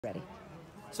Ready.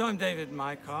 So I'm David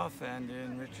Mykoff, and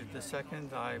in Richard II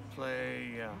I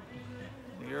play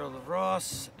the Earl of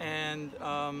Ross and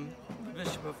the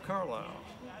Bishop of Carlisle.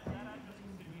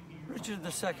 Richard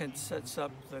II sets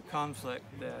up the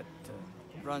conflict that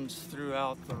runs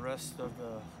throughout the rest of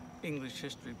the English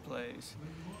history plays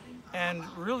and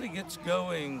really gets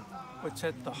going what's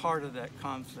at the heart of that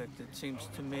conflict, it seems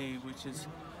to me, which is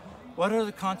what are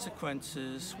the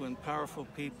consequences when powerful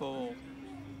people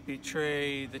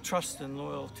betray the trust and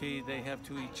loyalty they have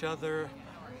to each other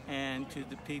and to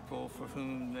the people for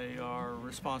whom they are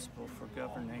responsible for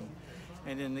governing.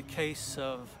 And in the case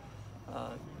of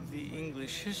the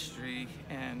English history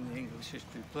and the English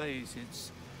history plays,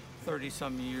 it's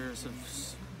 30-some years of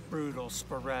brutal,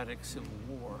 sporadic civil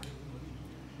war.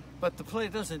 But the play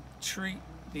doesn't treat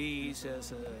these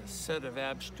as a set of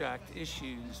abstract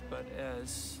issues, but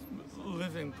as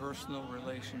living personal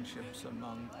relationships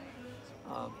among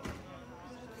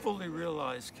fully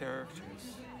realized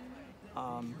characters.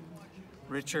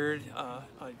 Richard, a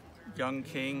young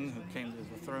king who came to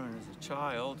the throne as a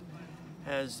child,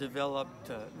 has developed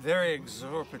very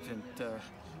exorbitant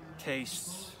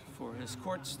tastes for his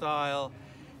court style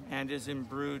and is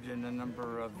imbrued in a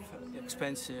number of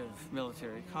expensive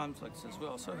military conflicts as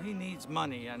well. So he needs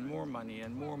money and more money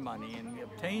and more money, and he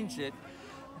obtains it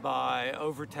by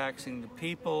overtaxing the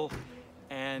people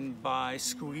and by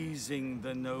squeezing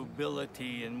the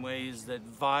nobility in ways that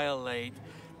violate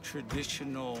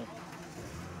traditional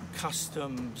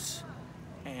customs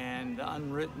and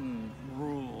unwritten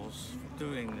rules for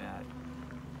doing that.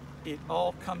 It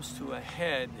all comes to a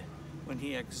head when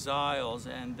he exiles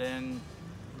and then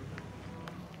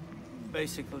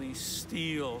basically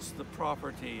steals the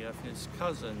property of his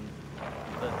cousin,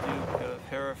 the Duke of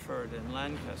Hereford and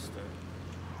Lancaster,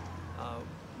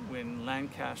 when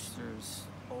Lancaster's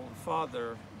old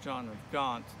father, John of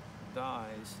Gaunt,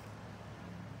 dies.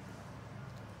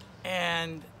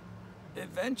 And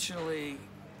eventually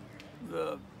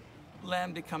the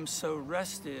land becomes so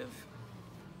restive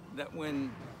that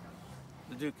when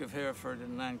the Duke of Hereford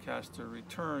and Lancaster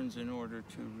returns in order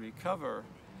to recover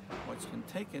what's been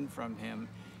taken from him,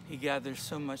 he gathers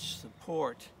so much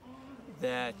support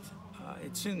that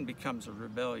it soon becomes a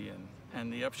rebellion.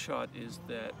 And the upshot is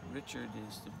that Richard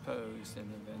is deposed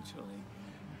and eventually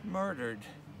murdered.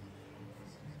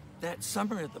 That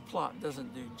summary of the plot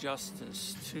doesn't do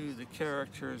justice to the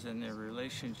characters and their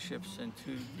relationships and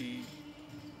to the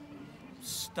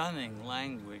stunning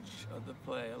language of the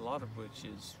play, a lot of which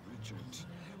is Richard's.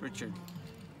 Richard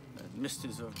missed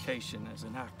his vocation as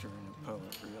an actor and a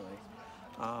poet,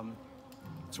 really.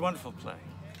 It's a wonderful play.